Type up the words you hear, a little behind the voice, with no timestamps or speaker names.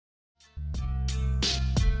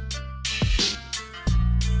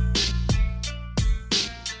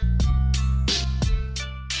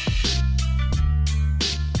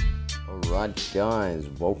right, guys,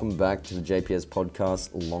 welcome back to the JPS podcast.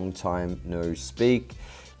 Long time no speak.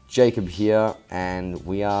 Jacob here, and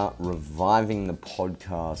we are reviving the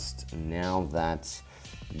podcast now that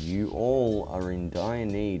you all are in dire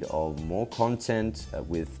need of more content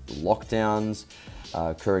with lockdowns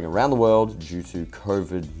occurring around the world due to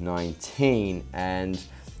COVID-19. And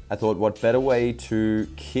I thought, what better way to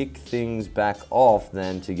kick things back off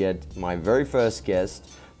than to get my very first guest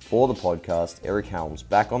for the podcast, Eric Helms,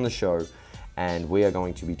 back on the show. And we are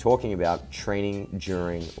going to be talking about training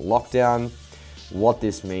during lockdown, what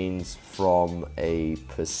this means from a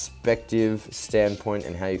perspective standpoint,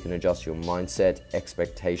 and how you can adjust your mindset,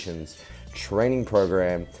 expectations, training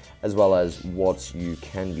program, as well as what you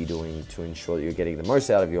can be doing to ensure that you're getting the most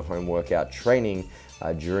out of your home workout training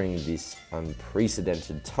during this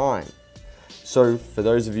unprecedented time. So for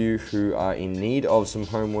those of you who are in need of some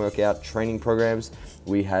home workout training programs,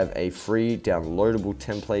 we have a free downloadable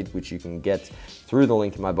template which you can get through the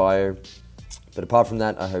link in my bio. But apart from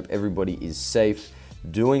that, I hope everybody is safe,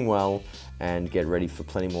 doing well, and get ready for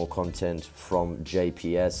plenty more content from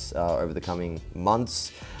JPS over the coming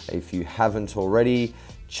months. If you haven't already,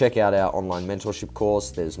 check out our online mentorship course.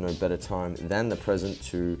 There's no better time than the present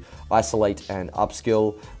to isolate and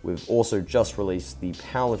upskill. We've also just released the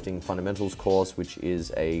Powerlifting Fundamentals course, which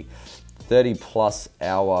is a 30+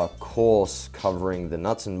 hour course covering the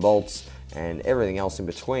nuts and bolts and everything else in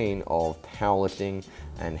between of powerlifting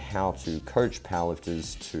and how to coach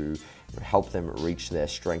powerlifters to help them reach their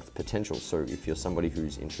strength potential. So if you're somebody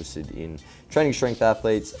who's interested in training strength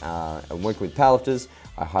athletes and working with powerlifters,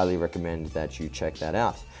 I highly recommend that you check that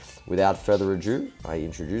out. Without further ado, I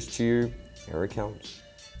introduce to you Eric Helms.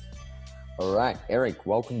 All right, Eric,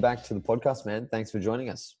 welcome back to the podcast, man. Thanks for joining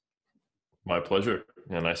us. My pleasure.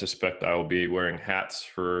 And I suspect I will be wearing hats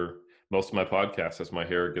for most of my podcasts as my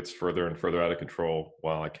hair gets further and further out of control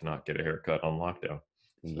while I cannot get a haircut on lockdown.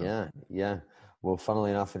 So. Yeah. Well, funnily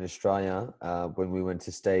enough, in Australia, when we went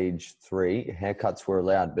to stage 3, haircuts were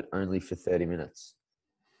allowed, but only for 30 minutes.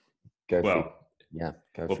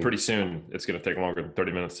 Pretty soon it's going to take longer than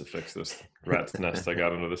 30 minutes to fix this rat's nest I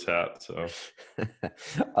got under this hat. So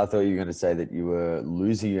I thought you were going to say that you were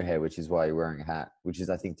losing your hair, which is why you're wearing a hat, which is,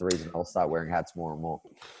 I think, the reason I'll start wearing hats more and more.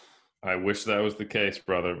 I wish that was the case,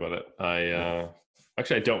 brother, but I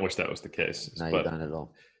don't wish that was the case. No, you don't at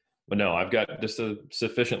all. But no, I've got just a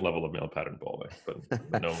sufficient level of male pattern balding,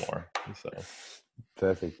 but no more. So.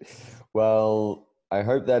 Perfect. Well, I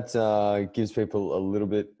hope that gives people a little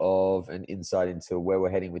bit of an insight into where we're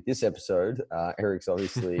heading with this episode. Eric's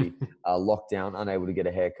obviously locked down, unable to get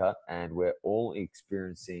a haircut, and we're all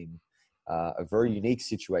experiencing a very unique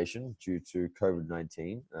situation due to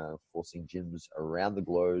COVID-19, forcing gyms around the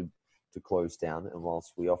globe to close down. And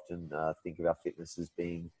whilst we often think of our fitness as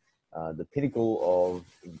being the pinnacle of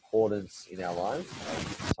importance in our lives,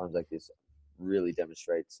 times like this really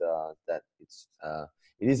demonstrates that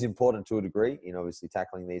it is important to a degree in obviously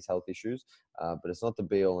tackling these health issues, but it's not the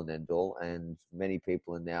be all and end all. And many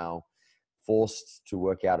people are now forced to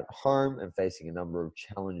work out at home and facing a number of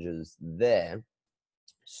challenges there.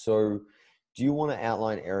 So do you want to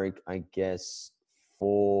outline, Eric, I guess,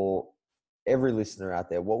 for every listener out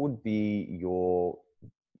there, what would be your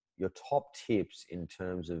top tips in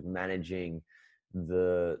terms of managing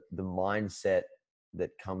the mindset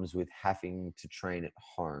that comes with having to train at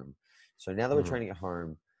home? So now that we're training at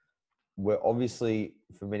home, we're obviously,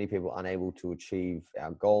 for many people, unable to achieve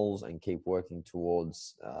our goals and keep working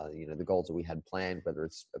towards the goals that we had planned, whether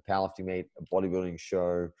it's a powerlifting meet, a bodybuilding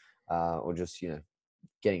show, or just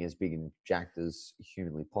getting as big and jacked as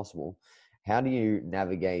humanly possible. How do you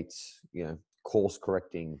navigate course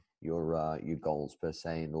correcting your goals per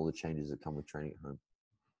se and all the changes that come with training at home?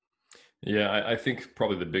 Yeah, I think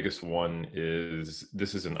probably the biggest one is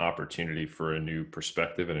this is an opportunity for a new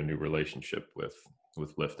perspective and a new relationship with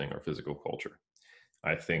lifting or physical culture.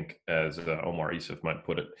 I think, as Omar Isuf might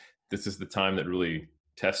put it, this is the time that really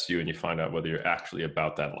tests you and you find out whether you're actually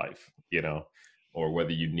about that life, or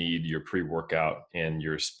whether you need your pre-workout and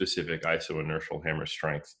your specific isoinertial hammer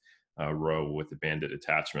strength row with the banded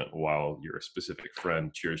attachment while your specific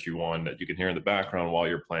friend cheers you on that you can hear in the background while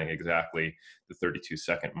you're playing exactly the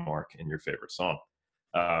 32-second mark in your favorite song.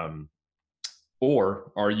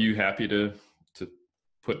 Or are you happy to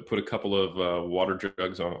put a couple of water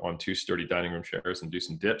jugs on 2 sturdy dining room chairs and do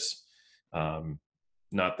some dips?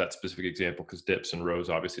 Not that specific example, because dips and rows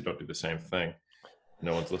obviously don't do the same thing.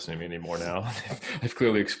 No one's listening to me anymore now. I've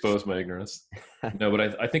clearly exposed my ignorance. No,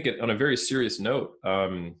 but I think on a very serious note,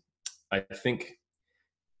 I think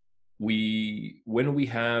when we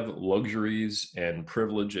have luxuries and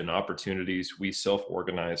privilege and opportunities, we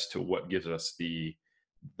self-organize to what gives us the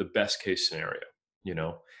the best case scenario. You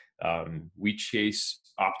know, we chase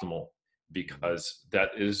optimal because that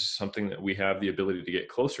is something that we have the ability to get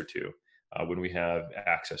closer to when we have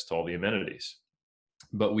access to all the amenities.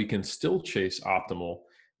 But we can still chase optimal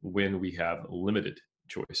when we have limited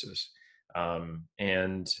choices.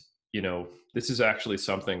 And, you know, this is actually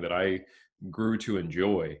something that I grew to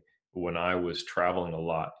enjoy when I was traveling a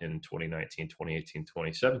lot in 2019, 2018,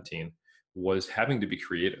 2017, was having to be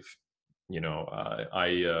creative. You know,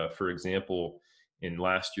 for example, in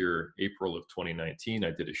last year, April of 2019,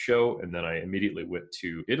 I did a show, and then I immediately went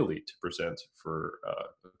to Italy to present for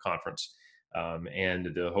a conference.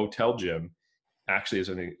 And the hotel gym actually is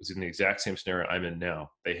in the exact same scenario I'm in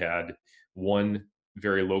now. They had one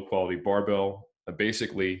very low quality barbell,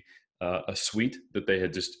 basically a suite that they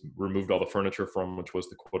had just removed all the furniture from, which was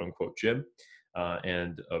the quote unquote gym,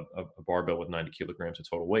 and a barbell with 90 kilograms of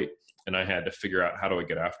total weight. And I had to figure out how do I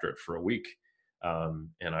get after it for a week.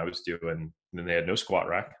 And I was doing, and then they had no squat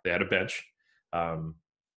rack, they had a bench.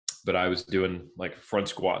 But I was doing like front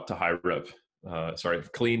squat to high rep,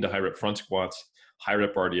 clean to high rep front squats, high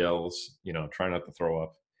rep RDLs, you know, trying not to throw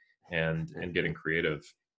up and getting creative.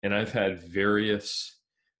 And I've had various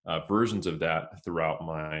versions of that throughout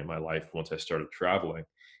my life once I started traveling.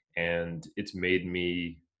 And it's made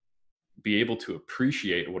me be able to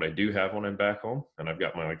appreciate what I do have when I'm back home. And I've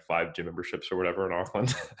got my like 5 gym memberships or whatever in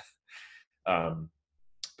Auckland. um,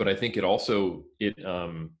 but I think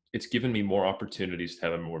it's given me more opportunities to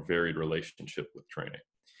have a more varied relationship with training.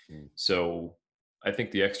 So I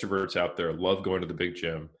think the extroverts out there love going to the big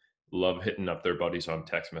gym, love hitting up their buddies on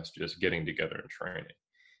text messages, getting together and training.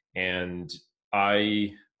 And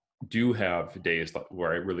I do have days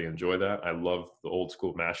where I really enjoy that. I love the old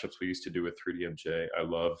school mashups we used to do with 3DMJ. I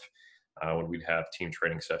love when we'd have team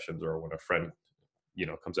training sessions, or when a friend, you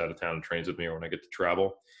know, comes out of town and trains with me, or when I get to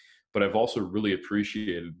travel. But I've also really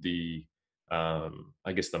appreciated the,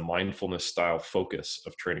 I guess, the mindfulness style focus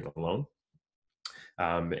of training alone.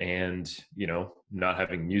 And, you know, not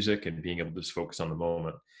having music and being able to just focus on the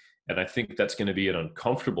moment. And I think that's going to be an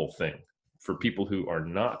uncomfortable thing for people who are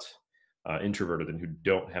not introverted and who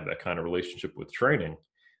don't have that kind of relationship with training.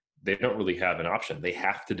 They don't really have an option. They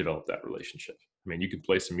have to develop that relationship. I mean, you can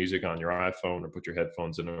play some music on your iPhone or put your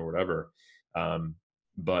headphones in or whatever.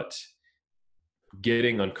 But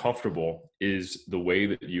getting uncomfortable is the way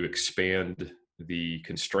that you expand the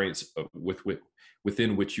constraints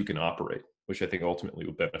within which you can operate, which I think ultimately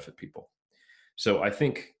will benefit people. So I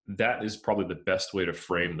think that is probably the best way to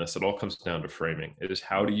frame this. It all comes down to framing. It is,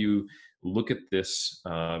 how do you look at this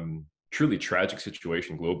truly tragic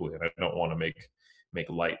situation globally? And I don't want to make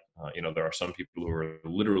light. You know, there are some people who are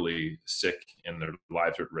literally sick and their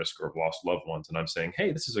lives are at risk, or have lost loved ones. And I'm saying,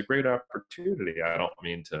 hey, this is a great opportunity. I don't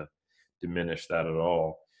mean to diminish that at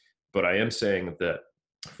all. But I am saying that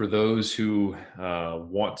for those who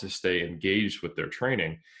want to stay engaged with their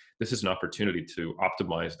training, this is an opportunity to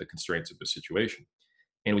optimize the constraints of the situation.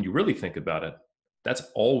 And when you really think about it, that's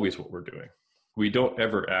always what we're doing. We don't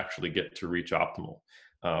ever actually get to reach optimal.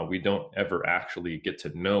 We don't ever actually get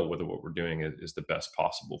to know whether what we're doing is the best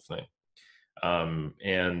possible thing.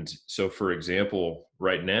 And so, for example,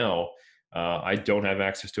 right now, I don't have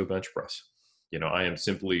access to a bench press. You know, I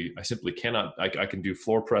simply cannot. I can do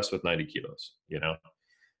floor press with 90 kilos. You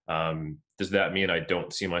know, does that mean I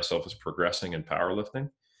don't see myself as progressing in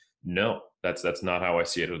powerlifting? No, that's not how I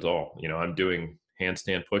see it at all. You know, I'm doing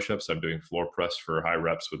handstand push-ups. I'm doing floor press for high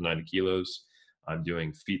reps with 90 kilos. I'm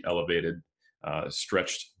doing feet elevated,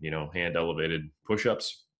 stretched, you know, hand elevated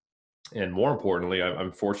push-ups. And more importantly,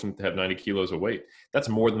 I'm fortunate to have 90 kilos of weight. That's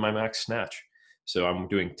more than my max snatch. So I'm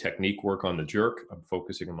doing technique work on the jerk. I'm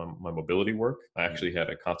focusing on my mobility work. I actually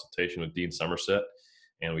had a consultation with Dean Somerset,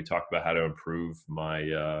 and we talked about how to improve my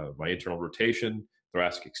my internal rotation,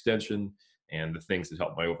 thoracic extension, and the things that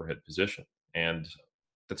help my overhead position. And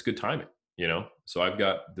that's good timing, you know? So I've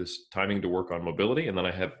got this timing to work on mobility, and then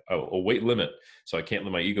I have a weight limit. So I can't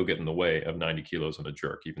let my ego get in the way of 90 kilos on a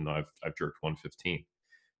jerk, even though I've jerked 115.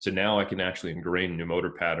 So now I can actually ingrain new motor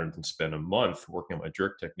patterns and spend a month working on my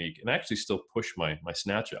jerk technique and actually still push my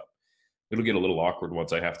snatch up. It'll get a little awkward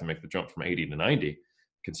once I have to make the jump from 80 to 90,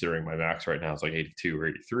 considering my max right now is like 82 or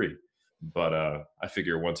 83. But I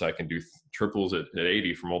figure once I can do triples at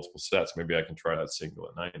 80 for multiple sets, maybe I can try that single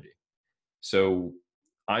at 90. So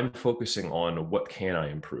I'm focusing on what can I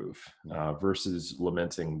improve versus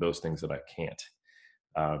lamenting those things that I can't.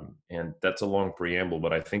 And that's a long preamble,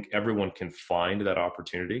 but I think everyone can find that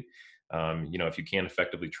opportunity. You know, if you can't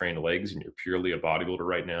effectively train legs and you're purely a bodybuilder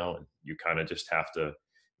right now, and you kind of just have to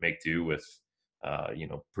make do with, you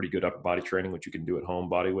know, pretty good upper body training, which you can do at home,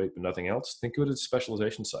 body weight, but nothing else, think of it as a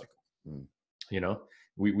specialization cycle. You know,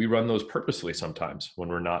 we run those purposely sometimes when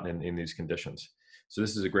we're not in these conditions. So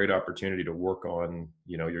this is a great opportunity to work on,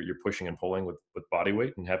 you're pushing and pulling with body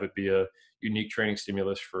weight and have it be a unique training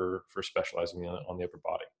stimulus for specializing on the upper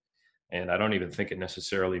body. And I don't even think it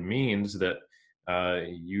necessarily means that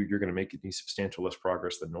you're going to make any substantial less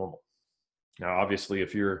progress than normal. Now, obviously,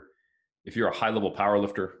 if you're a high level power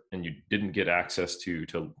lifter and you didn't get access to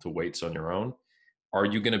weights on your own, are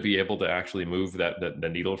you going to be able to actually move the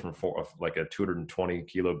needle from like a 220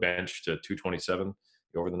 kilo bench to 227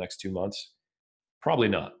 over the next 2 months? Probably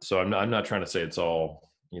not. So I'm not trying to say it's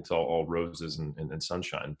all roses and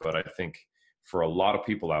sunshine, but I think for a lot of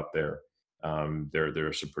people out there, there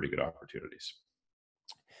are some pretty good opportunities.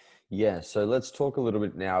 Yeah, so let's talk a little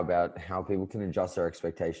bit now about how people can adjust their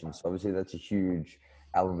expectations. So obviously, that's a huge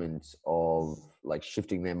element of like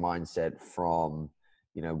shifting their mindset from,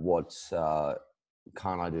 what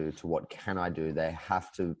can't I do to what can I do. They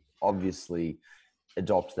have to obviously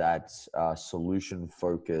adopt that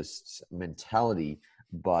solution-focused mentality.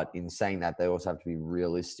 But in saying that, they also have to be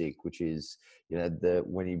realistic, which is,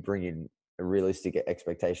 when you bring in realistic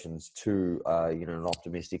expectations to an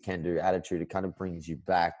optimistic can-do attitude, it kind of brings you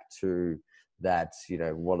back to that,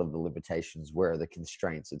 what are the limitations, where are the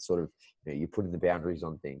constraints? It's sort of, you're putting the boundaries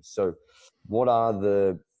on things. So what are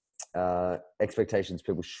the expectations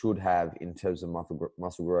people should have in terms of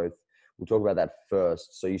muscle growth? We'll talk about that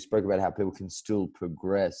first. So you spoke about how people can still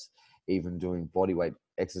progress even doing bodyweight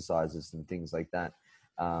exercises and things like that.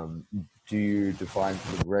 Do you define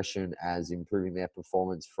progression as improving their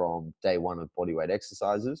performance from day one of bodyweight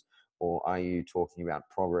exercises, or are you talking about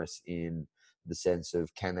progress in the sense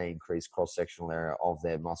of can they increase cross-sectional area of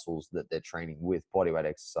their muscles that they're training with bodyweight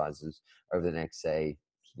exercises over the next, say,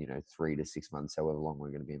 3 to 6 months, however long we're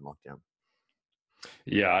going to be in lockdown?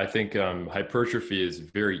 Yeah, I think hypertrophy is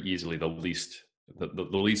very easily the least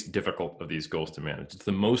difficult of these goals to manage. It's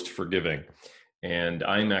the most forgiving, and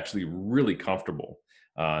I'm actually really comfortable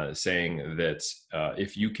saying that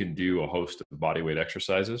if you can do a host of bodyweight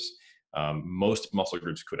exercises, most muscle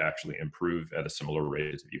groups could actually improve at a similar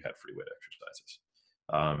rate as if you had free weight exercises.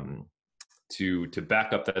 To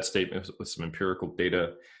back up that statement with some empirical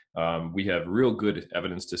data, we have real good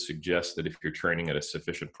evidence to suggest that if you're training at a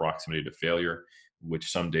sufficient proximity to failure,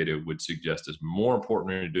 which some data would suggest is more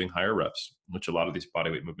important when you're doing higher reps, which a lot of these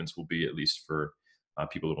bodyweight movements will be, at least for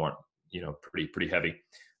people who aren't, pretty heavy,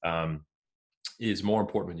 is more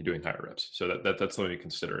important when you're doing higher reps. So that's something to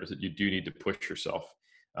consider, is that you do need to push yourself.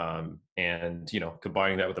 And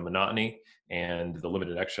combining that with the monotony and the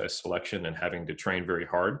limited exercise selection and having to train very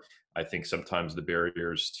hard, I think sometimes the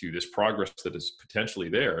barriers to this progress that is potentially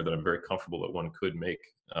there, that I'm very comfortable that one could make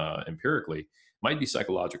empirically, might be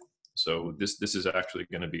psychological. So this is actually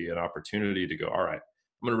going to be an opportunity to go, all right,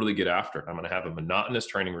 I'm going to really get after it. I'm going to have a monotonous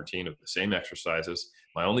training routine of the same exercises.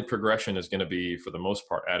 My only progression is going to be, for the most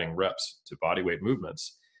part, adding reps to bodyweight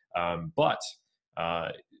movements. But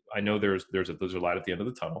I know there's a light at the end of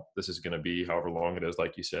the tunnel. This is going to be however long it is,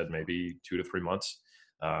 like you said, maybe 2 to 3 months.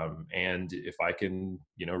 And if I can,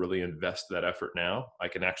 really invest that effort now, I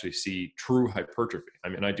can actually see true hypertrophy. I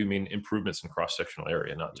mean, I do mean improvements in cross-sectional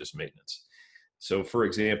area, not just maintenance. So, for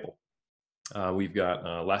example, we've got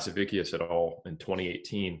Lasavicius et al. In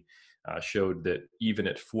 2018 showed that even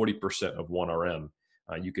at 40% of 1RM,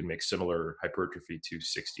 you can make similar hypertrophy to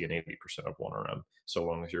 60 and 80% of 1RM, so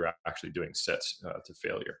long as you're actually doing sets to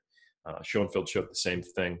failure. Schoenfeld showed the same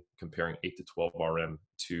thing, comparing 8 to 12 RM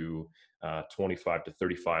to 25 to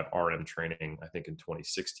 35 RM training, I think in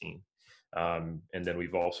 2016. And then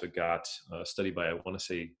we've also got a study by, I want to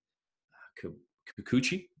say,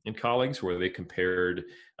 Kikuchi and colleagues, where they compared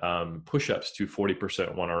push-ups to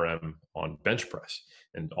 40% 1RM on bench press,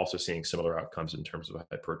 and also seeing similar outcomes in terms of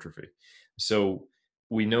hypertrophy. So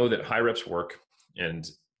we know that high reps work, and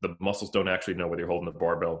the muscles don't actually know whether you're holding the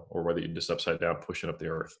barbell or whether you're just upside down pushing up the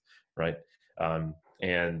earth, right?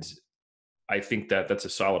 And I think that that's a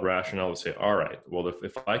solid rationale to say, all right, well,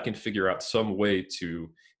 if I can figure out some way to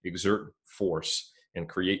exert force and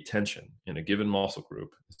create tension in a given muscle group,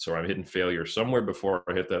 so I'm hitting failure somewhere before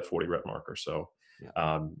I hit that 40 rep mark or so,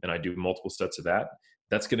 and I do multiple sets of that,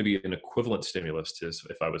 that's going to be an equivalent stimulus to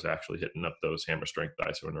if I was actually hitting up those hammer strength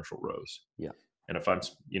isoinertial rows. Yeah. And if I'm,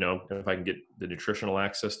 if I can get the nutritional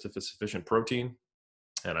access to sufficient protein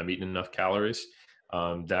and I'm eating enough calories,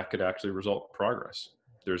 that could actually result in progress.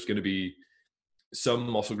 There's going to be some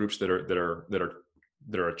muscle groups that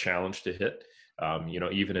are a challenge to hit.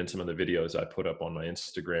 Even in some of the videos I put up on my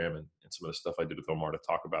Instagram and some of the stuff I did with Omar to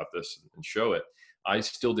talk about this and show it, I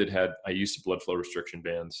used blood flow restriction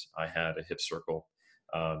bands. I had a hip circle.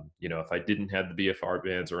 If I didn't have the BFR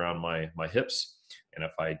bands around my hips, And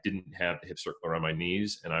if I didn't have the hip circle around my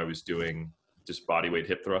knees and I was doing just body weight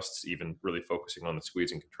hip thrusts, even really focusing on the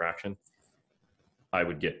squeeze and contraction, I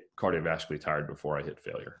would get cardiovascularly tired before I hit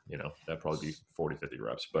failure. That'd probably be 40, 50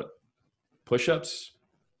 reps. But push-ups,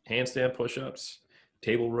 handstand push-ups,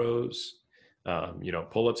 table rows,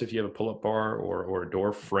 pull-ups if you have a pull-up bar or a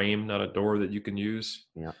door frame, not a door that you can use.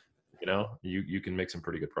 Yeah. You can make some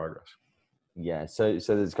pretty good progress. Yeah. So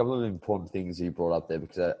there's a couple of important things you brought up there,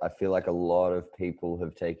 because I feel like a lot of people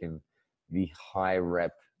have taken the high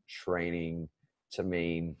rep training to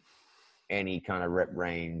mean any kind of rep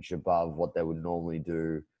range above what they would normally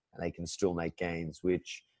do, and they can still make gains,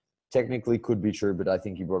 which technically could be true. But I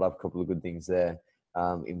think you brought up a couple of good things there,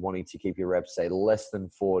 in wanting to keep your reps, say, less than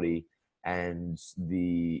 40, and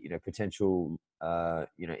the potential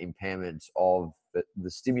impairment of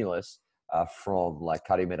the stimulus from like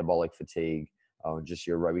cardiometabolic fatigue, just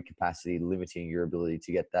your aerobic capacity, limiting your ability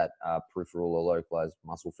to get that peripheral or localized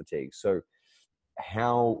muscle fatigue. So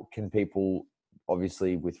how can people,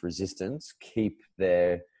 obviously with resistance, keep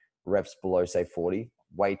their reps below, say, 40?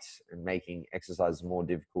 Weight and making exercises more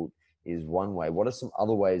difficult is one way. What are some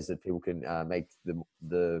other ways that people can make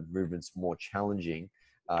the movements more challenging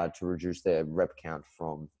to reduce their rep count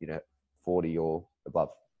from 40 or above?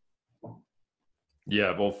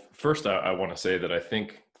 Yeah, well, first I want to say that I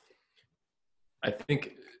think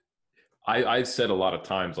I've said a lot of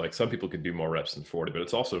times, like, some people could do more reps than 40, but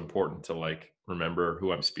it's also important to like remember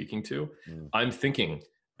who I'm speaking to. I'm thinking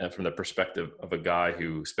from the perspective of a guy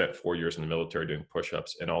who spent 4 years in the military doing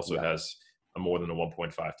push-ups and also has a more than a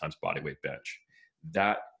 1.5 times body weight bench.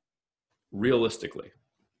 That realistically,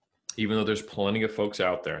 even though there's plenty of folks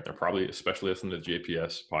out there, they're probably especially listening to the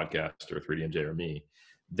JPS podcast or 3DMJ or me,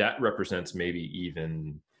 that represents maybe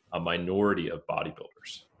even a minority of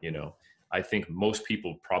bodybuilders. I think most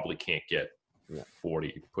people probably can't get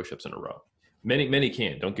 40 push-ups in a row. Many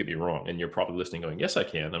can, don't get me wrong. And you're probably listening going, yes, I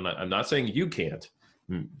can. I'm not saying you can't,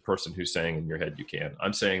 person who's saying in your head you can.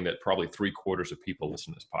 I'm saying that probably 3/4 of people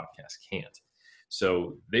listening to this podcast can't.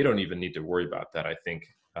 So they don't even need to worry about that. I think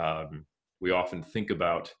we often think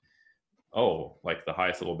about, like the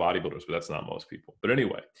highest level bodybuilders, but that's not most people. But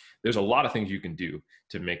anyway, there's a lot of things you can do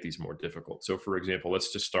to make these more difficult. So for example,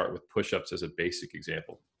 let's just start with push-ups as a basic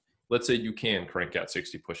example. Let's say you can crank out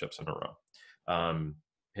 60 push-ups in a row.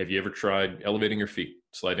 Have you ever tried elevating your feet,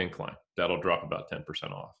 slight incline? That'll drop about 10%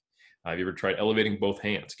 off. Have you ever tried elevating both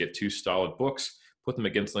hands? Get two solid books, put them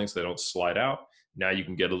against things so they don't slide out. Now you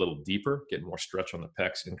can get a little deeper, get more stretch on the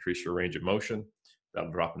pecs, increase your range of motion.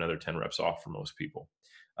 That'll drop another 10 reps off for most people.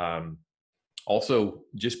 Also,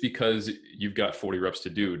 just because you've got 40 reps to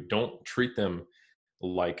do, don't treat them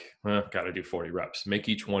like, got to do 40 reps. Make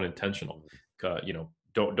each one intentional.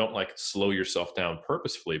 Don't like slow yourself down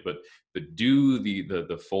purposefully, but do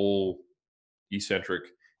the full eccentric,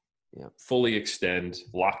 fully extend,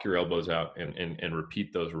 lock your elbows out, and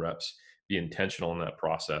repeat those reps. Be intentional in that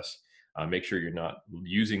process. Make sure you're not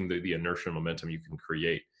using the inertia momentum you can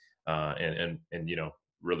create, and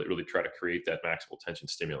really try to create that maximal tension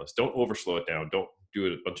stimulus. Don't overslow it down. Don't do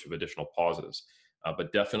a bunch of additional pauses,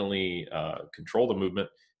 but definitely control the movement.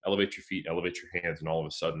 Elevate your feet, elevate your hands, and all of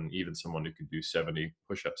a sudden, even someone who can do 70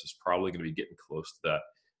 push-ups is probably going to be getting close to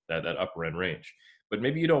that upper end range. But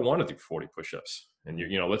maybe you don't want to do 40 push-ups, and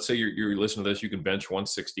let's say you're listening to this, you can bench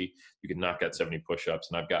 160, you can knock out 70 push-ups,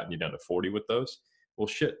 and I've gotten you down to 40 with those. Well,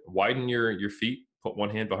 shit, widen your feet, put one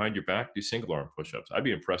hand behind your back, do single arm push-ups. I'd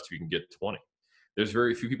be impressed if you can get 20. There's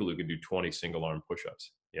very few people who can do 20 single arm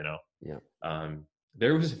push-ups.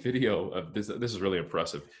 There was a video of this. This is really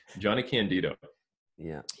impressive. Johnny Candido.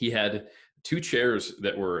 Yeah, he had two chairs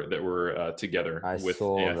that were together. I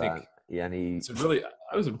saw that. And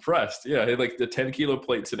I was impressed. Yeah, he had like the 10-kilo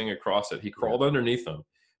plate sitting across it. He crawled underneath them,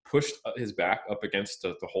 pushed his back up against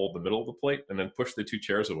to hold the middle of the plate, and then pushed the two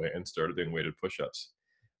chairs away and started doing weighted push-ups.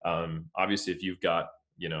 Obviously, if you've got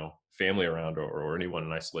family around or anyone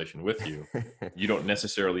in isolation with you, you don't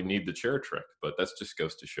necessarily need the chair trick, but that just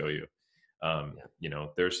goes to show you,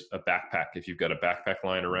 there's a backpack. If you've got a backpack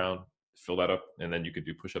lying around, fill that up, and then you could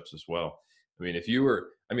do push-ups as well.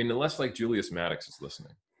 Unless like Julius Maddox is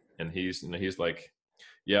listening and he's like,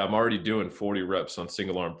 yeah, I'm already doing 40 reps on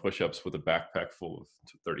single arm push-ups with a backpack full of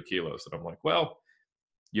 30 kilos. And I'm like, well,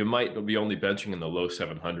 you might be only benching in the low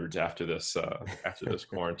 700s after this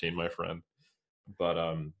quarantine, my friend. But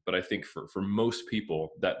I think for most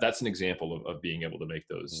people that's an example of being able to make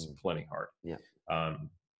those plenty hard.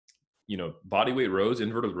 Body weight rows,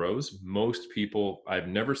 inverted rows, most people, I've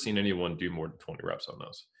never seen anyone do more than 20 reps on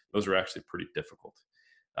those. Those are actually pretty difficult.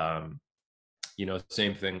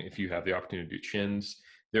 Same thing if you have the opportunity to do chins.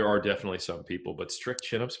 There are definitely some people, but strict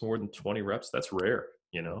chin-ups more than 20 reps, that's rare,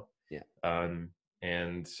 you know? Yeah.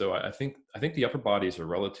 And so I think the upper body is a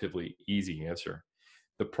relatively easy answer.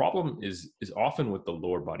 The problem is often with the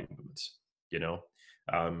lower body movements, you know?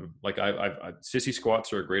 Like sissy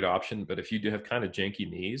squats are a great option, but if you do have kind of janky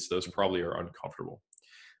knees, those probably are uncomfortable.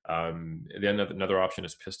 Then another option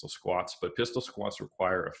is pistol squats, but pistol squats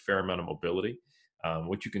require a fair amount of mobility.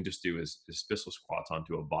 What you can just do is pistol squats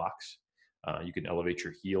onto a box. You can elevate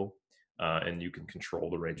your heel, and you can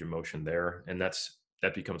control the range of motion there, and that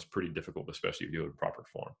becomes pretty difficult, especially if you do it in proper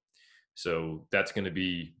form. So that's going to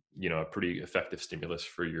be, a pretty effective stimulus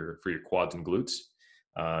for your quads and glutes.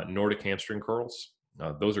 Nordic hamstring curls,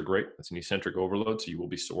 those are great. That's an eccentric overload, so you will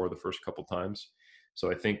be sore the first couple times. So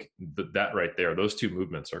I think that right there, those two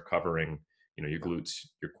movements are covering, your glutes,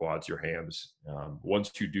 your quads, your hams.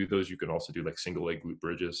 Once you do those, you can also do like single leg glute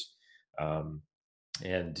bridges.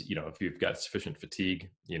 And if you've got sufficient fatigue,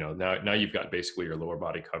 now you've got basically your lower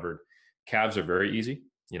body covered. Calves are very easy,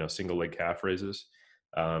 single leg calf raises.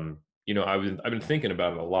 I've been thinking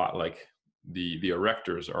about it a lot. Like the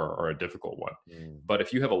erectors are a difficult one, but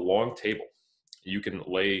if you have a long table, you can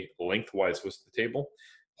lay lengthwise with the table,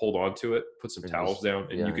 hold on to it, put some towels down,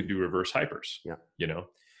 and you can do reverse hypers. Yeah.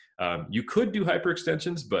 You could do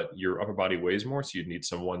hyperextensions, but your upper body weighs more, so you'd need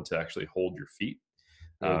someone to actually hold your feet.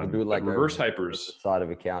 Yeah, you can do it like reverse over hypers. the side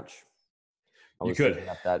of a couch. You could.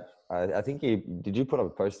 About that. I think did you put up a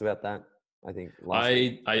post about that? I think last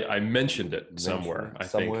week. I mentioned it somewhere. I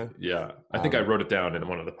think I wrote it down in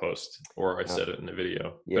one of the posts, or I said it in a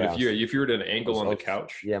video. Yeah, but if you're at an angle on the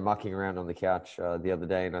couch, mucking around on the couch the other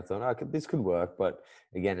day, and I thought, this could work. But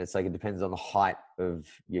again, it's like it depends on the height of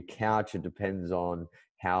your couch. It depends on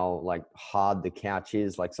how like hard the couch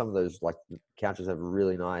is. Like some of those like couches have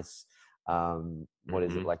really nice. What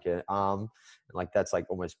is it, like an arm, and like that's like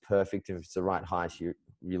almost perfect. If it's the right height, you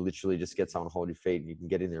literally just get someone to hold your feet and you can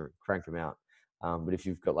get in there and crank them out. But if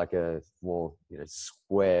you've got like a more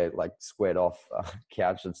squared off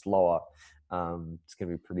couch that's lower, it's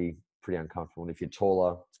going to be pretty uncomfortable. And if you're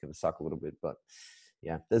taller, it's going to suck a little bit. But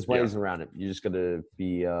yeah, there's ways around it. You just got to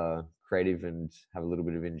be creative and have a little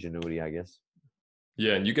bit of ingenuity, I guess.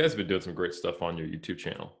 Yeah, and you guys have been doing some great stuff on your YouTube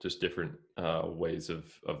channel, just different ways of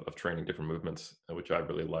training different movements, which I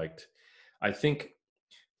really liked. I think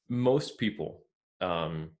most people,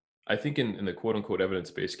 I think in the quote unquote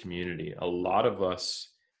evidence-based community, a lot of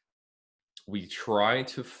us, we try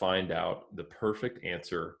to find out the perfect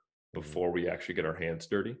answer before we actually get our hands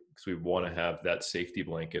dirty, because we want to have that safety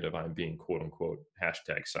blanket of I'm being quote unquote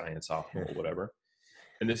 #science optimal, whatever.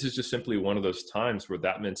 And this is just simply one of those times where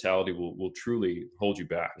that mentality will truly hold you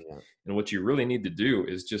back. Yeah. And what you really need to do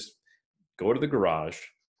is just go to the garage,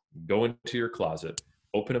 go into your closet,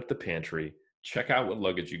 open up the pantry, check out what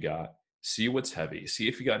luggage you got, see what's heavy, see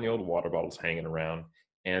if you got any old water bottles hanging around,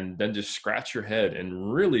 and then just scratch your head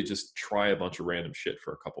and really just try a bunch of random shit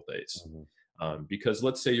for a couple days. Because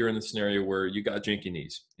let's say you're in the scenario where you got janky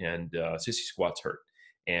knees and sissy squats hurt,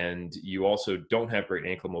 and you also don't have great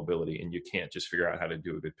ankle mobility, and you can't just figure out how to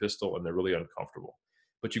do a good pistol, and they're really uncomfortable.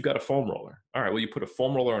 But you've got a foam roller. All right, well, you put a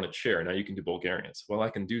foam roller on a chair. Now you can do Bulgarians. Well,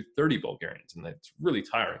 I can do 30 Bulgarians, and that's really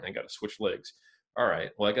tiring. I got to switch legs. All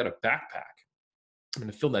right, well, I got a backpack. I'm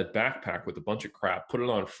going to fill that backpack with a bunch of crap, put it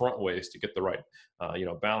on front ways to get the right,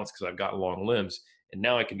 balance, because I've got long limbs. And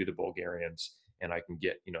now I can do the Bulgarians, and I can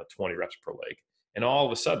get, 20 reps per leg. And all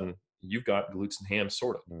of a sudden, you've got glutes and hams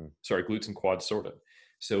sorted. Glutes and quads sorted.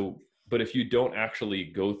 So, but if you don't actually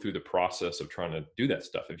go through the process of trying to do that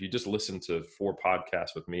stuff, if you just listen to 4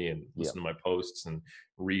 podcasts with me and listen to my posts and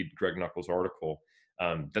read Greg Nuckols' article,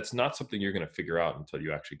 that's not something you're going to figure out until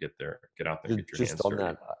you actually get out there and get your hands dirty. Just on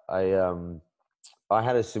that, I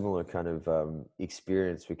had a similar kind of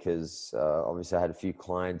experience because obviously I had a few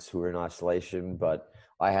clients who were in isolation, but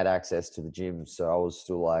I had access to the gym. So I was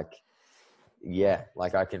still like,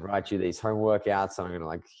 I can write you these home workouts. I'm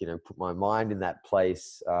going to put my mind in that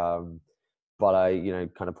place. But I,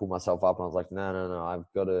 kind of pulled myself up and I was like, no, I've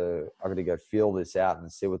got to go feel this out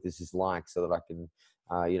and see what this is like so that I can,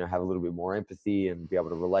 have a little bit more empathy and be able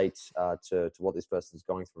to relate to what this person is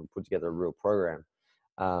going through and put together a real program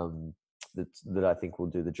that I think will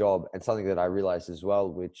do the job. And something that I realized as well,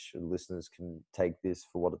 which listeners can take this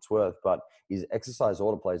for what it's worth, but is exercise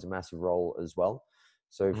order plays a massive role as well.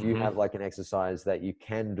 So if you have like an exercise that you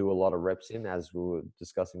can do a lot of reps in, as we were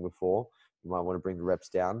discussing before, you might want to bring the reps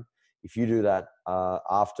down. If you do that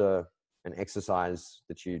after an exercise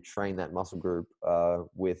that you train that muscle group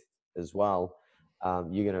with as well,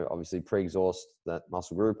 you're going to obviously pre-exhaust that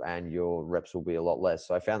muscle group and your reps will be a lot less.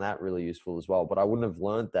 So I found that really useful as well. But I wouldn't have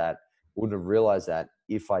learned that, wouldn't have realized that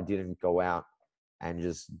if I didn't go out and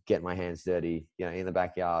just get my hands dirty, in the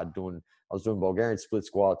backyard I was doing Bulgarian split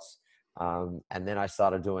squats. And then I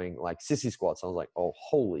started doing like sissy squats. I was like, oh,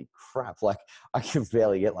 holy crap. Like I can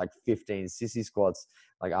barely get like 15 sissy squats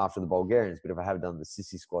like after the Bulgarians. But if I had done the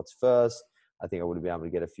sissy squats first, I think I would have been able to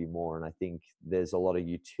get a few more. And I think there's a lot of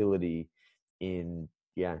utility in,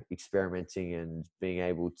 experimenting and being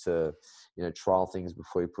able to, trial things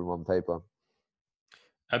before you put them on paper.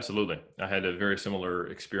 Absolutely. I had a very similar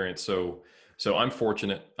experience. So I'm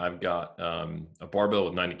fortunate. I've got a barbell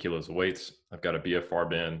with 90 kilos of weights. I've got a BFR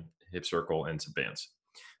band, hip circle, and some bands.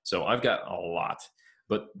 So I've got a lot.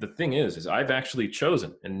 But the thing is I've actually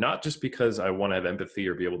chosen, and not just because I want to have empathy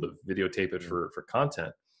or be able to videotape it for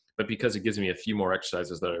content, but because it gives me a few more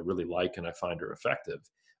exercises that I really like and I find are effective.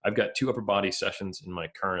 I've got 2 upper body sessions in my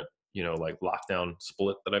current, like lockdown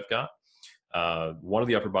split that I've got. One of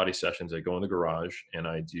the upper body sessions, I go in the garage and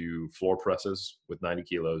I do floor presses with 90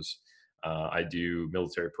 kilos. I do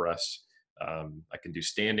military press. I can do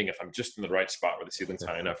standing if I'm just in the right spot where the ceiling's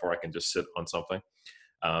high enough, or I can just sit on something.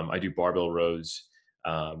 I do barbell rows,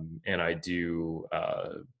 and I do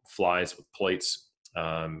flies with plates,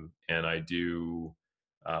 and I do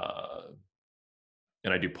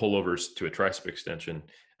pullovers to a tricep extension,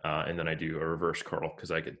 and then I do a reverse curl because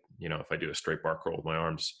I could, if I do a straight bar curl with my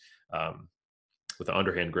arms. With the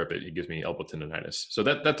underhand grip, it gives me elbow tendonitis. So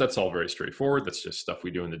that's all very straightforward. That's just stuff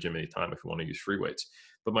we do in the gym anytime if we want to use free weights.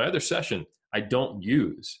 But my other session, I don't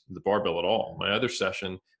use the barbell at all. My other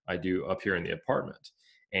session, I do up here in the apartment.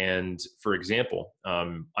 And for example,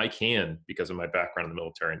 I can, because of my background in the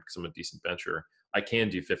military and because I'm a decent bencher, I can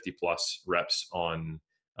do 50 plus reps on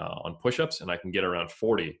push-ups, and I can get around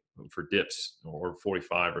 40 for dips, or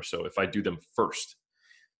 45 or so if I do them first.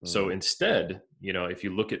 So instead, if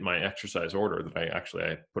you look at my exercise order that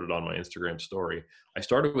I put it on my Instagram story, I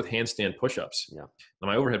started with handstand push-ups. Yeah. Now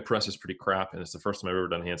my overhead press is pretty crap, and it's the first time I've ever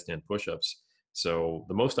done handstand push-ups. So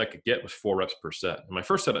the most I could get was 4 reps per set. And my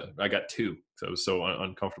first set, I got 2, so it was so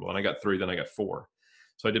uncomfortable. And I got 3, then I got 4.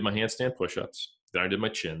 So I did my handstand push-ups, then I did my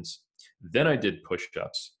chins, then I did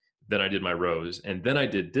push-ups, then I did my rows, and then I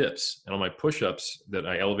did dips. And on my push-ups that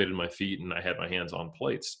I elevated my feet and I had my hands on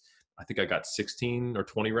plates, I think I got 16 or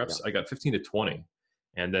 20 reps. Yeah. I got 15 to 20.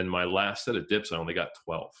 And then my last set of dips, I only got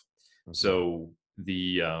 12. Mm-hmm. So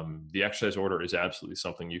the exercise order is absolutely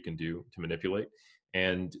something you can do to manipulate.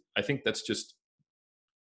 And I think that's just,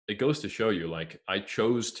 it goes to show you, like, I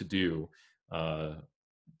chose to do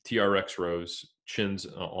TRX rows, chins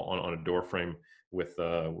on a door frame with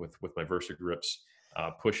my Versa grips,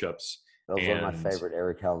 push-ups. That was one of my favorite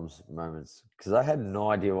Eric Helms moments, because I had no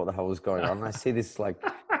idea what the hell was going on. And I see this like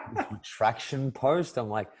traction post. I'm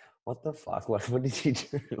like, what the fuck? Like, what did he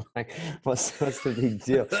do? Like, what's the big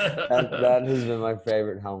deal? That has been my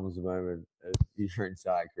favorite Helms moment of your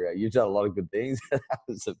entire career. You've done a lot of good things. That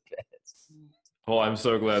was the best. Well, I'm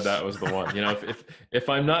so glad that was the one. If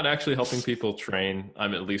I'm not actually helping people train,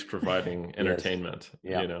 I'm at least providing entertainment.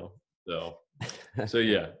 Yes. So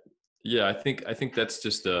yeah. Yeah, I think that's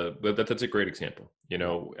just that's a great example.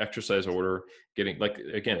 Exercise order,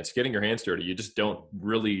 it's getting your hands dirty. You just don't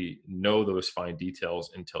really know those fine details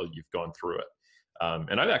until you've gone through it.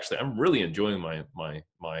 And I'm really enjoying my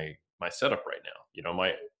setup right now.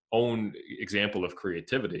 My own example of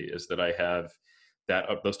creativity is that I have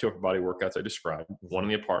those 2 upper body workouts I described, one in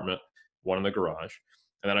the apartment, one in the garage,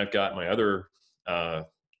 and then I've got my other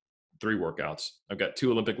 3 workouts. I've got 2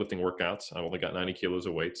 Olympic lifting workouts. I've only got 90 kilos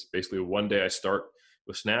of weights. Basically, one day I start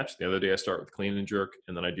with snatch, the other day I start with clean and jerk,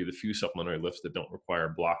 and then I do the few supplementary lifts that don't require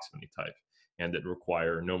blocks of any type and that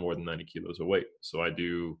require no more than 90 kilos of weight. So I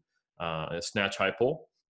do a snatch high pull,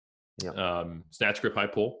 snatch grip high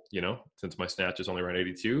pull. Since my snatch is only around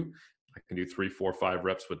 82, I can do 3, 4, 5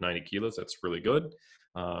 reps with 90 kilos. That's really good.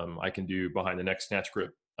 I can do behind the neck snatch grip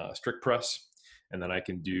strict press. And then I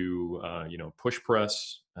can do, push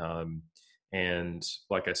press. And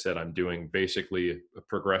like I said, I'm doing basically a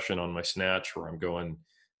progression on my snatch where I'm going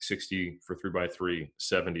 60 for 3x3,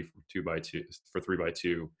 70 for 2x2, for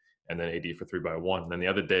 3x2, and then 80 for 3x1. And then the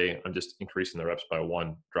other day, I'm just increasing the reps by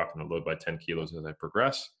 1, dropping the load by 10 kilos as I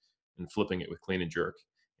progress, and flipping it with clean and jerk,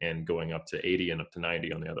 and going up to 80 and up to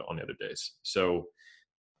 90 on the other days. So,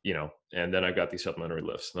 and then I've got these supplementary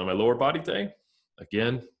lifts. And on my lower body day,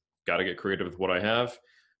 again, got to get creative with what I have.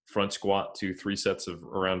 Front squat to 3 sets of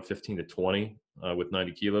around 15 to 20 with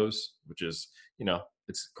 90 kilos, which is,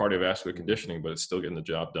 it's cardiovascular conditioning, but it's still getting the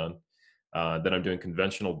job done. Then I'm doing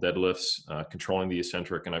conventional deadlifts, controlling the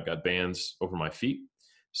eccentric, and I've got bands over my feet.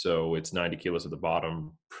 So it's 90 kilos at the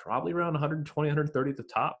bottom, probably around 120, 130 at the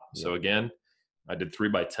top. Yeah. So again, I did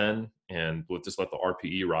 3x10 and just let the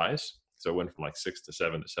RPE rise. So I went from like 6 to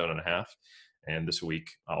 7 to 7.5. And this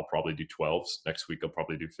week I'll probably do 12s. Next week I'll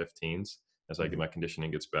probably do 15s as I get my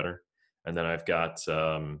conditioning gets better. And then I've got,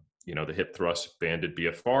 the hip thrust banded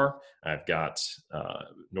BFR. I've got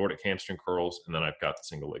Nordic hamstring curls, and then I've got the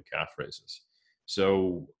single leg calf raises.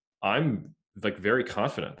 So I'm like very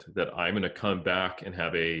confident that I'm going to come back and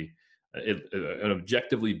have an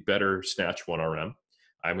objectively better snatch 1RM.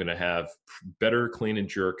 I'm going to have better clean and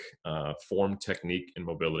jerk form, technique, and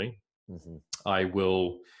mobility.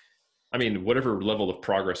 Whatever level of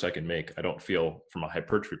progress I can make, I don't feel from a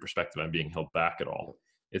hypertrophy perspective I'm being held back at all.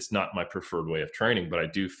 It's not my preferred way of training, but I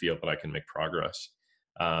do feel that I can make progress.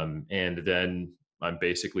 And then I'm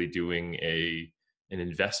basically doing an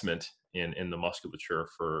investment in the musculature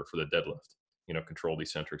for the deadlift, controlled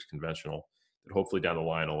eccentrics, conventional, that hopefully down the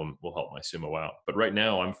line will help my sumo out. But right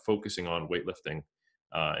now I'm focusing on weightlifting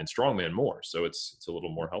and strongman more. So it's a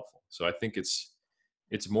little more helpful. So I think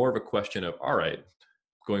it's more of a question of, all right,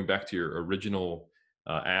 going back to your original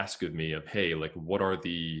ask of me of, hey, like what are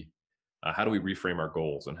how do we reframe our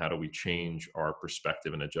goals and how do we change our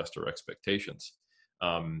perspective and adjust our expectations?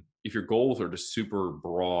 If your goals are just super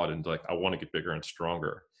broad and like, I want to get bigger and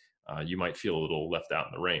stronger, you might feel a little left out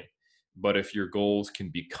in the rain. But if your goals can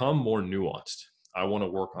become more nuanced, I want to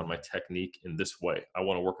work on my technique in this way. I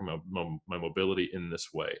want to work on my mobility in this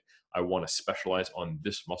way. I want to specialize on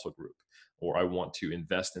this muscle group, or I want to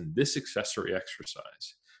invest in this accessory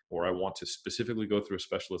exercise, or I want to specifically go through a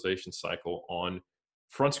specialization cycle on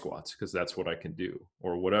front squats because that's what I can do,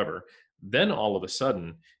 or whatever. Then all of a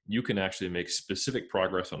sudden you can actually make specific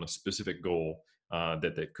progress on a specific goal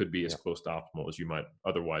that could be as close to optimal as you might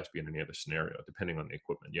otherwise be in any other scenario, depending on the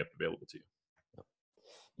equipment you have available to you.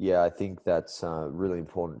 Yeah, I think that's really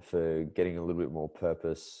important for getting a little bit more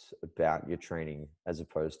purpose about your training as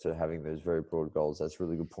opposed to having those very broad goals. That's a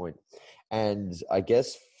really good point. And I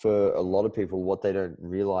guess for a lot of people, what they don't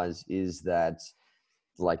realize is that,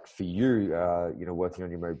 like for you, working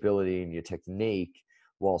on your mobility and your technique,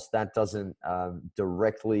 whilst that doesn't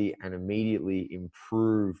directly and immediately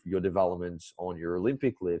improve your development on your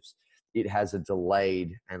Olympic lifts, it has a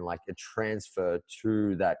delayed and like a transfer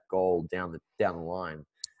to that goal down the line.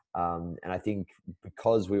 And I think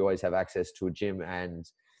because we always have access to a gym and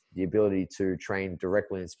the ability to train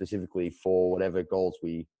directly and specifically for whatever goals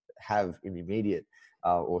we have in the immediate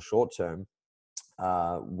or short term,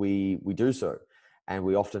 we do so. And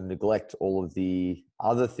we often neglect all of the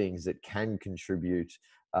other things that can contribute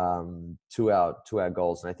to our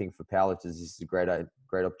goals. And I think for powerlifters, this is a great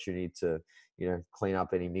opportunity to clean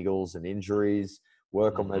up any niggles and injuries,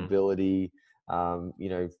 work on mobility,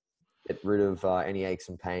 get rid of any aches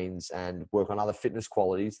and pains, and work on other fitness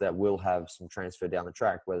qualities that will have some transfer down the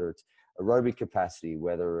track, whether it's aerobic capacity,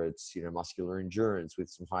 whether it's muscular endurance with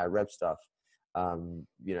some higher rep stuff.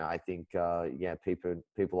 I think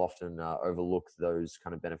people often overlook those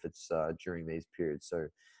kind of benefits during these periods. So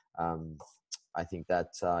I think that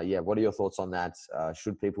what are your thoughts on that?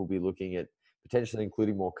 Should people be looking at potentially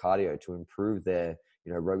including more cardio to improve their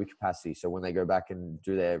aerobic capacity, so when they go back and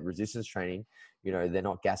do their resistance training, they're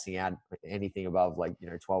not gassing out anything above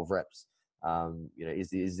 12 reps?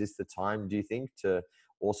 Is this the time, do you think, to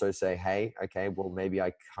also say, hey, okay, well, maybe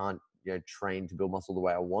I can't train to build muscle the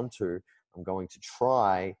way I want to. I'm going to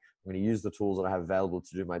try. I'm going to use the tools that I have available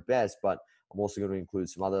to do my best, but I'm also going to include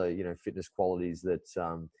some other, fitness qualities that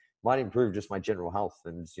might improve just my general health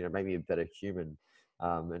and, make me a better human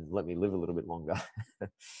and let me live a little bit longer.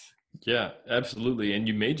 Yeah, absolutely. And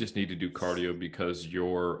you may just need to do cardio because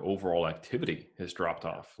your overall activity has dropped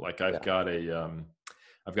off. Like I've got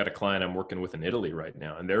a client I'm working with in Italy right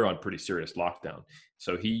now, and they're on pretty serious lockdown.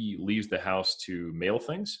 So he leaves the house to mail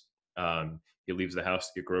things. He leaves the house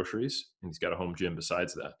to get groceries, and he's got a home gym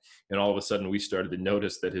besides that. And all of a sudden we started to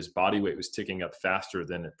notice that his body weight was ticking up faster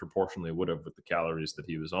than it proportionally would have with the calories that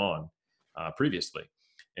he was on previously.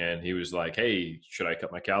 And he was like, hey, should I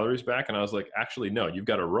cut my calories back? And I was like, actually, no, you've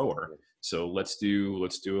got a rower. So let's do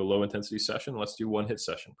a low intensity session. Let's do one hit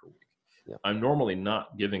session per week. Yeah. I'm normally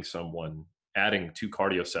not giving someone adding 2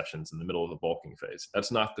 cardio sessions in the middle of the bulking phase.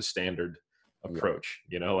 That's not the standard approach,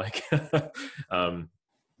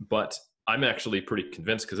 but I'm actually pretty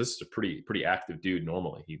convinced, because this is a pretty active dude.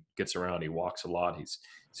 Normally he gets around, he walks a lot. He's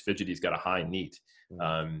fidgety. He's got a high NEAT.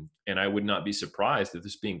 And I would not be surprised if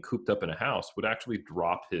this being cooped up in a house would actually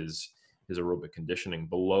drop his aerobic conditioning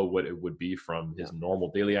below what it would be from his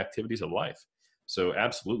normal daily activities of life. So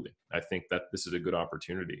absolutely, I think that this is a good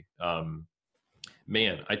opportunity.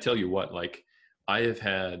 Man, I tell you what, like I have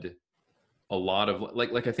had a lot of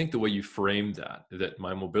like I think the way you framed that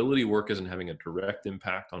my mobility work isn't having a direct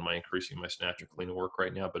impact on my increasing my snatch or clean work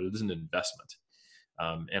right now, but it is an investment.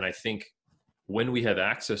 And I think when we have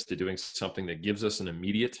access to doing something that gives us an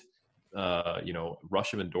immediate,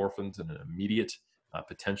 rush of endorphins and an immediate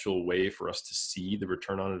potential way for us to see the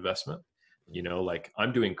return on investment, like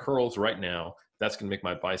I'm doing curls right now, that's going to make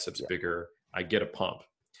my biceps bigger. I get a pump,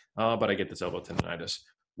 but I get this elbow tendonitis.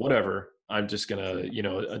 Whatever. I'm just going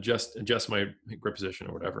to, adjust my grip position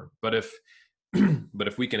or whatever. But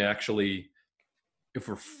if we can actually, if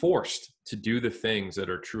we're forced to do the things that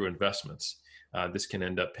are true investments, this can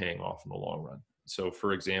end up paying off in the long run. So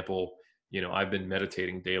for example, I've been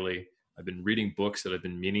meditating daily. I've been reading books that I've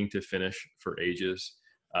been meaning to finish for ages.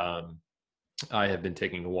 I have been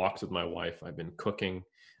taking walks with my wife. I've been cooking.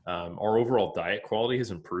 Our overall diet quality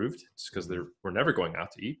has improved just because we're never going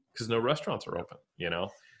out to eat because no restaurants are open,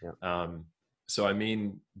 Yeah. So, I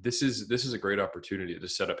mean, this is a great opportunity to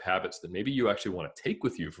set up habits that maybe you actually want to take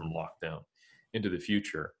with you from lockdown into the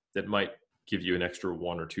future that might give you an extra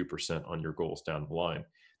 1 or 2% on your goals down the line.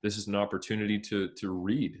 This is an opportunity to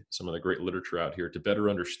read some of the great literature out here to better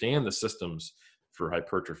understand the systems for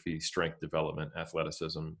hypertrophy, strength development,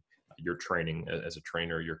 athleticism, your training as a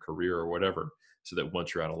trainer, your career or whatever, so that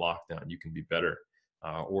once you're out of lockdown, you can be better.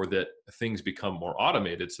 Or that things become more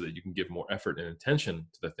automated so that you can give more effort and attention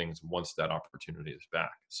to the things once that opportunity is back.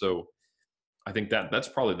 So I think that's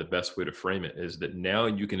probably the best way to frame it, is that now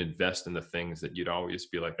you can invest in the things that you'd always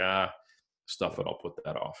be like, stuff it, I'll put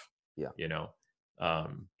that off. Yeah.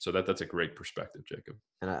 So that's a great perspective, Jacob.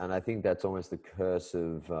 And I think that's almost the curse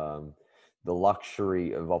of the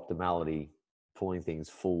luxury of optimality, pulling things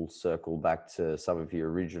full circle back to some of your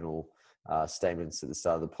original statements at the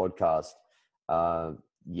start of the podcast.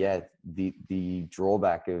 The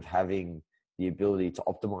drawback of having the ability to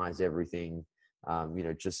optimize everything,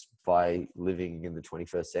 just by living in the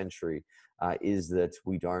 21st century, is that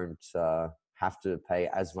we don't have to pay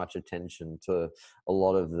as much attention to a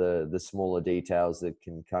lot of the smaller details that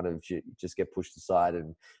can kind of just get pushed aside,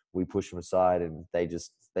 and we push them aside and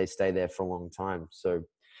they stay there for a long time. So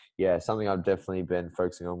yeah, something I've definitely been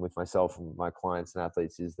focusing on with myself and my clients and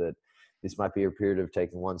athletes is that this might be a period of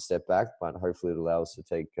taking one step back, but hopefully it allows us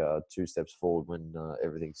to take 2 steps forward when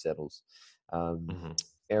everything settles.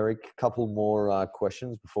 Eric, a couple more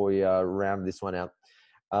questions before we round this one out.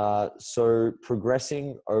 So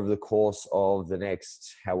progressing over the course of the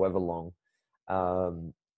next however long,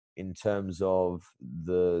 in terms of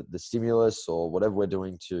the stimulus or whatever we're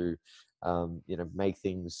doing to, make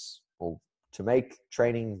things, or to make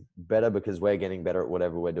training better because we're getting better at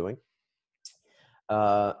whatever we're doing.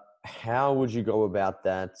 How would you go about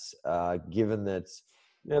that, given that,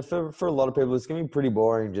 for a lot of people, it's going to be pretty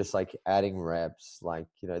boring, just like adding reps. Like,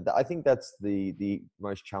 I think that's the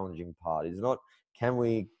most challenging part, is not, can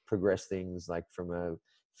we progress things like from a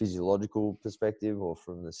physiological perspective or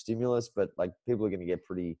from the stimulus, but like people are going to get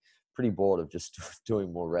pretty bored of just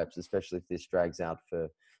doing more reps, especially if this drags out for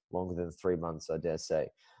longer than 3 months, I dare say.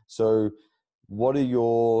 So what are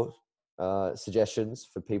your suggestions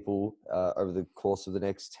for people over the course of the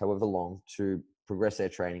next however long to progress their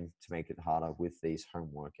training to make it harder with these home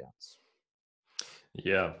workouts?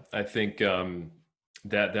 Yeah, I think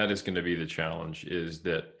that is going to be the challenge, is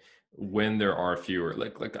that when there are fewer,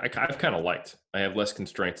 I've kind of liked, I have less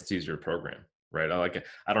constraints. It's easier to program, right?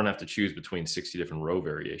 I don't have to choose between 60 different row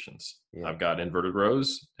variations. Yeah. I've got inverted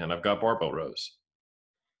rows and I've got barbell rows.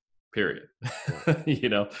 Period.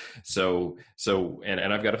 Yeah. So and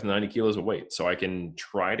I've got up to 90 kilos of weight, so I can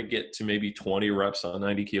try to get to maybe 20 reps on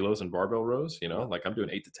 90 kilos in barbell rows. Like I'm doing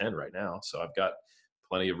 8 to 10 right now, so I've got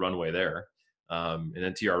plenty of runway there. And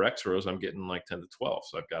then TRX rows, I'm getting like 10 to 12,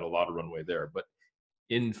 so I've got a lot of runway there. But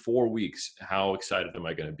in 4 weeks, how excited am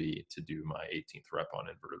I going to be to do my 18th rep on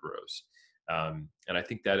inverted rows? And I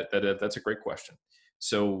think that's a great question.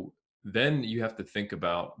 So then you have to think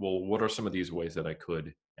about, well, what are some of these ways that I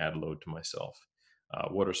could add load to myself?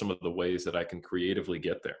 What are some of the ways that I can creatively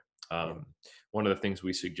get there? One of the things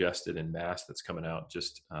we suggested in Mass that's coming out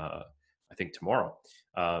just, I think tomorrow,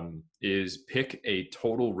 is pick a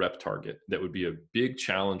total rep target that would be a big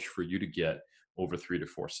challenge for you to get over 3 to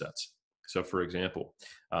 4 sets. So for example,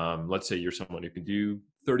 let's say you're someone who can do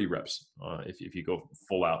 30 reps. If you go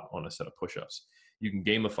full out on a set of push-ups, you can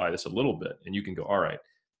gamify this a little bit and you can go, all right,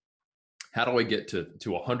 how do I get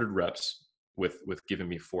to 100 reps with giving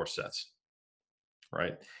me 4 sets,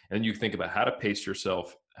 right? And you think about how to pace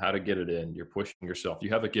yourself, how to get it in. You're pushing yourself.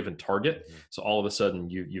 You have a given target. So all of a sudden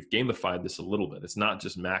you've gamified this a little bit. It's not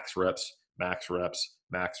just max reps, max reps,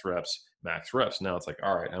 max reps, max reps. Now it's like,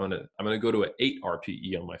 all right, I'm gonna go to an 8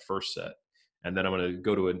 RPE on my first set. And then I'm going to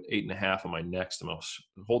go to an 8.5 on my next. I'm going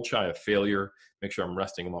to hold shy of failure, make sure I'm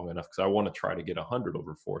resting long enough, because I want to try to get 100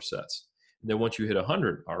 over 4 sets. And then once you hit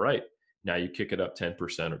 100, all right, Now you kick it up 10% or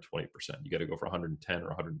 20%. You got to go for 110 or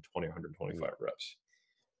 120 or 125 reps.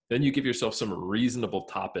 Then you give yourself some reasonable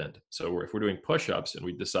top end. So if we're doing push-ups and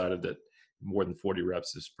we decided that more than 40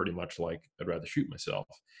 reps is pretty much like I'd rather shoot myself,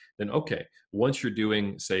 then okay, once you're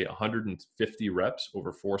doing, say, 150 reps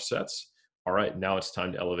over 4 sets, all right, now it's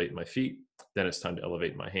time to elevate my feet, then it's time to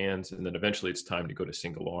elevate my hands, and then eventually it's time to go to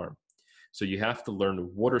single arm. So you have to learn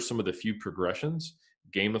what are some of the few progressions,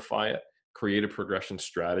 gamify it, create a progression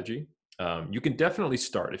strategy. You can definitely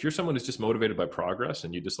start. If you're someone who's just motivated by progress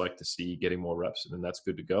and you just like to see getting more reps, and then that's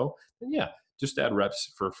good to go, then yeah, just add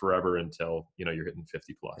reps for forever until you're hitting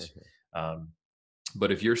 50 plus.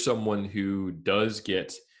 But if you're someone who does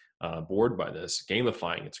get bored by this,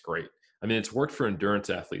 gamifying it's great. I mean, it's worked for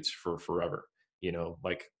endurance athletes for forever.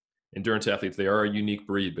 Like endurance athletes, they are a unique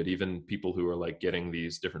breed, but even people who are like getting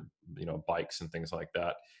these different bikes and things like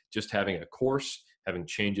that, just having a course, having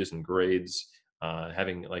changes in grades,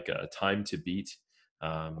 having like a time to beat,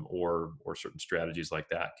 or certain strategies like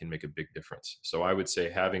that can make a big difference. So I would say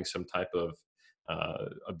having some type of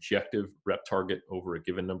objective rep target over a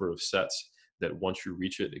given number of sets, that once you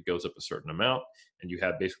reach it, it goes up a certain amount, and you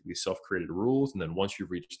have basically self-created rules. And then once you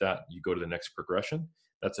reach that, you go to the next progression.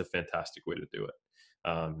 That's a fantastic way to do it.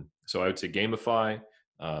 So I would say gamify,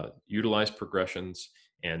 utilize progressions,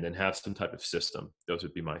 and then have some type of system. Those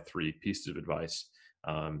would be my 3 pieces of advice.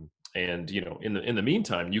 And in the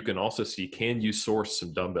meantime, you can also see, can you source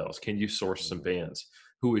some dumbbells? Can you source some bands?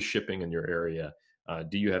 Who is shipping in your area?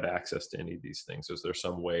 Do you have access to any of these things? Is there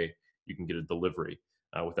some way you can get a delivery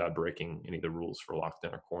without breaking any of the rules for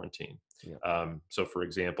lockdown or quarantine? Yeah. So for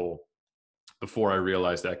example, before I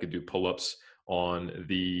realized I could do pull-ups on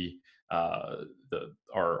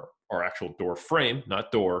our actual door frame,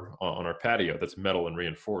 not door, on our patio that's metal and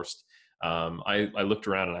reinforced, I looked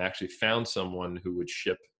around and I actually found someone who would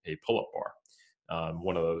ship a pull-up bar,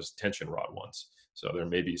 one of those tension rod ones. So there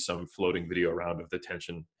may be some floating video around of the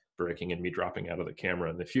tension breaking and me dropping out of the camera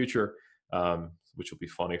in the future, which will be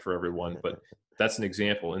funny for everyone. But that's an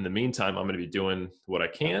example. In the meantime, I'm going to be doing what I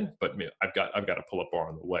can, but I've got a pull-up bar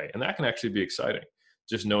on the way, and that can actually be exciting.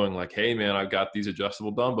 Just knowing like, hey man, I've got these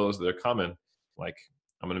adjustable dumbbells that are coming. Like,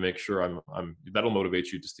 I'm going to make sure I'm that'll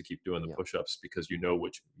motivate you just to keep doing the push-ups, because you've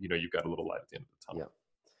got a little light at the end of the tunnel.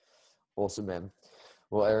 Yeah. Awesome, man.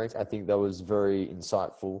 Well, Eric, I think that was very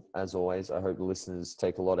insightful as always. I hope the listeners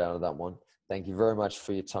take a lot out of that one. Thank you very much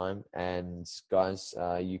for your time. And guys,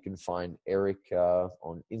 you can find Eric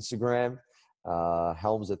on Instagram,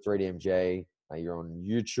 Helms at 3DMJ. You're on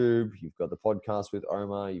YouTube. You've got the podcast with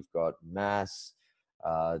Omar. You've got Mass,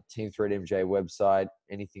 Team 3DMJ website.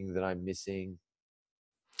 Anything that I'm missing?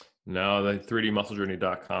 No, the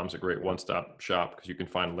 3dmusclejourney.com is a great one-stop shop, because you can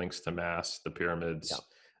find links to Mass, the pyramids,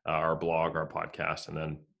 our blog, our podcast, and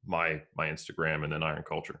then my Instagram, and then Iron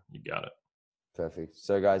Culture. You got it. Perfect.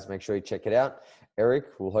 So guys, make sure you check it out. Eric,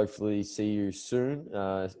 we'll hopefully see you soon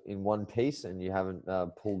in one piece, and you haven't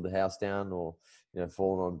pulled the house down or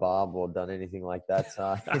fallen on Barb or done anything like that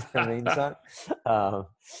in the meantime.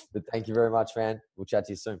 But thank you very much, man. We'll chat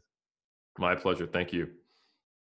to you soon. My pleasure. Thank you.